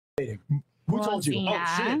Who told you? Xena. Oh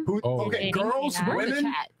shit. Who, okay, girls, Xena.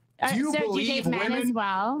 women. Do you so believe do you date men women? as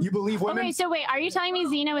well? You believe women? Okay, so wait, are you telling me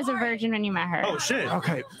Xena was a virgin when you met her? Oh shit.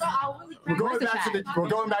 Okay. We're going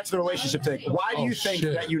back to the relationship thing. Why do you think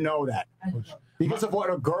that you know that? Because of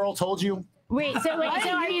what a girl told you? Wait, so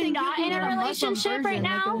are you not in a relationship right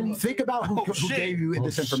now? Think about who gave you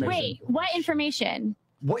this information. Wait, what information?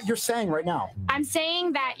 What you're saying right now. I'm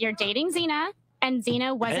saying that you're dating Xena, and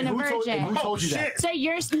Xena wasn't a virgin. Who told you that? So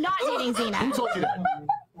you're not dating Xena. Who told you that?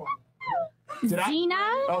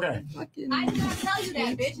 Xena? Okay. I did not tell you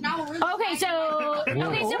that, bitch. Okay, so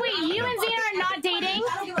wait, you and Xena are not dating?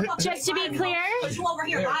 Just to be clear? Because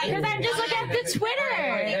I'm just looking at the Twitter.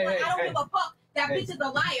 I don't give a fuck. That bitch is a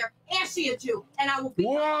liar, and she a Jew, and I will beat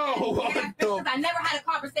her because I never had a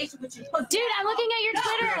conversation with you. Dude, I'm looking at your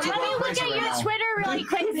Twitter. Let me look at your Twitter really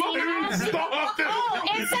quick, Xena. Oh,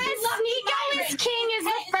 it says Sneako is king is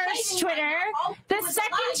the first Twitter. The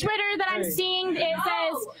second Twitter that I'm seeing, it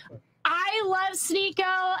says, I love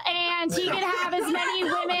Sneako, and he can have as many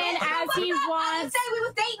women as he wants. I say we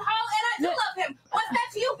was dating her, and I do love him. What's that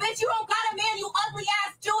to you, bitch? You don't got a man, you ugly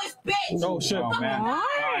ass Jewish bitch. Oh shit, man.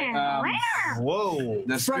 Whoa.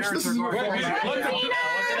 The spirits are going.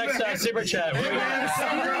 What's the next super chat? What do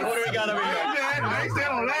we got over here? I ain't saying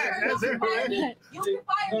all that. That's it, man. You can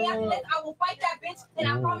fire me after this. I will fight that bitch, and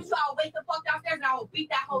I promise you I'll wait the fuck downstairs and I will beat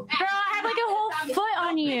that whole ass. Girl, I have like a whole foot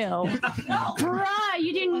on you. Bruh,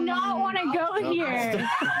 you do not want to go here.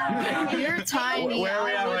 You're tiny. Where are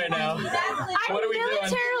we at right now? What are we doing?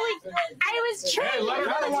 I was trying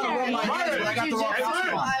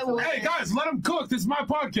Hey guys, let him cook. This is my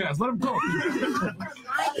podcast. Let him cook.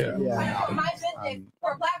 My business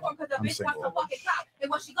for a platform because the bitch wants to fucking top, and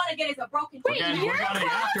what she gonna get is a broken. Wait, you're clout,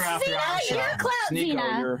 Xena? You're clout,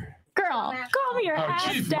 Xena. Girl, calm your ass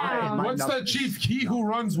Chief, down. what's that, Chief? He who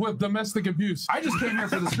runs with domestic abuse. I just came here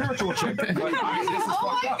for the spiritual chick. This is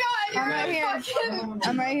Oh my god, I'm right here.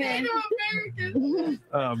 I'm right here.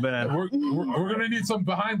 Oh man, we're gonna need some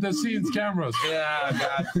behind the scenes cameras. Yeah,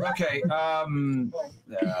 God. Okay.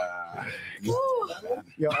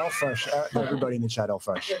 Yo, L-Fresh. Everybody in the chat,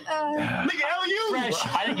 L-Fresh. Look at LU. Fresh.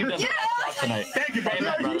 I think you've done a job tonight. Thank you,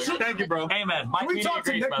 bro. Thank you, bro. Hey man, Can we talk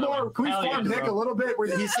to Nick more? Can we farm Nick a little bit? Where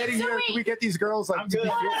he's sitting here. Can we get these girls like to be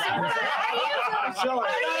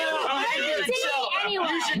You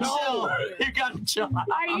should chill. You gotta chill.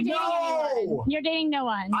 Are you dating anyone? You're dating no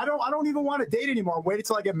one. I don't even want to date anymore. I'm waiting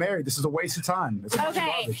till I get married. This is a waste of time.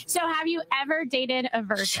 Okay, so have you ever dated a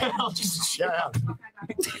virgin? Yeah.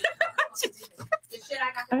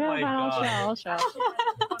 Oh my God.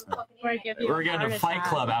 We're getting to Fight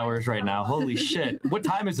Club hours right now. Holy shit. What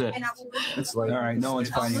time is it? It's late. All right, no one's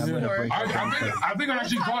fighting. I'm gonna break. I think I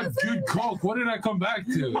actually caught good coke. What did I come back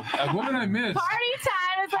to? What did I miss? Party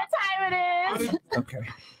time is what time it is. Okay.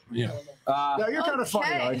 Yeah. No, you're kind of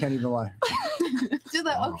funny though. I can't even lie. Do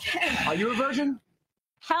that. Okay. Are you a virgin?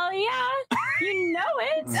 Hell yeah. You know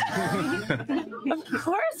it. Of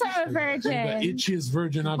course I'm a virgin. The itchiest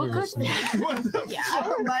virgin I've ever seen.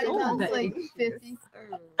 Yeah, mine's like 50.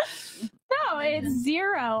 No, it's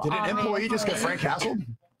 0. Did an employee just get Frank Castle?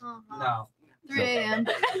 No. 3 a.m.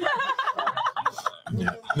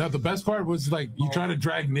 Now the best part was like you trying to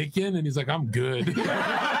drag Nick in, and he's like, "I'm good."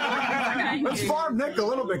 Let's farm Nick a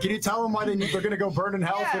little bit. Can you tell them why they're gonna go burn in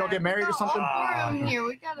hell if they don't get married or something? Here,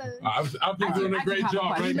 we gotta. I've been doing a great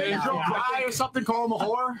job, right, Nick? Cry or something? Call him a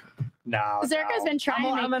whore? No. Zerka's been trying.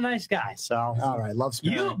 I'm a nice guy, so. All right, love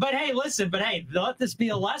spirit. But hey, listen. But hey, let this be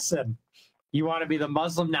a lesson. You want to be the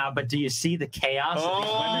Muslim now, but do you see the chaos of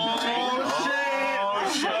these women?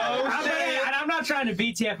 I'm not trying to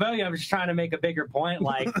BTFO you. I'm just trying to make a bigger point.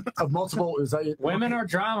 Like, of multiple, is that women are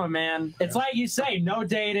drama, man. It's like you say, no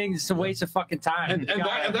dating. It's a waste of fucking time. And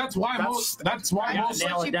that's why most.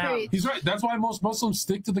 He's right. That's why most Muslims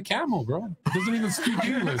stick to the camel, bro. He doesn't even speak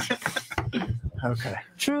English. Okay.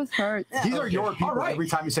 Truth hurts. These are your people every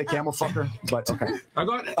time you say camel fucker. But okay. I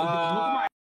got.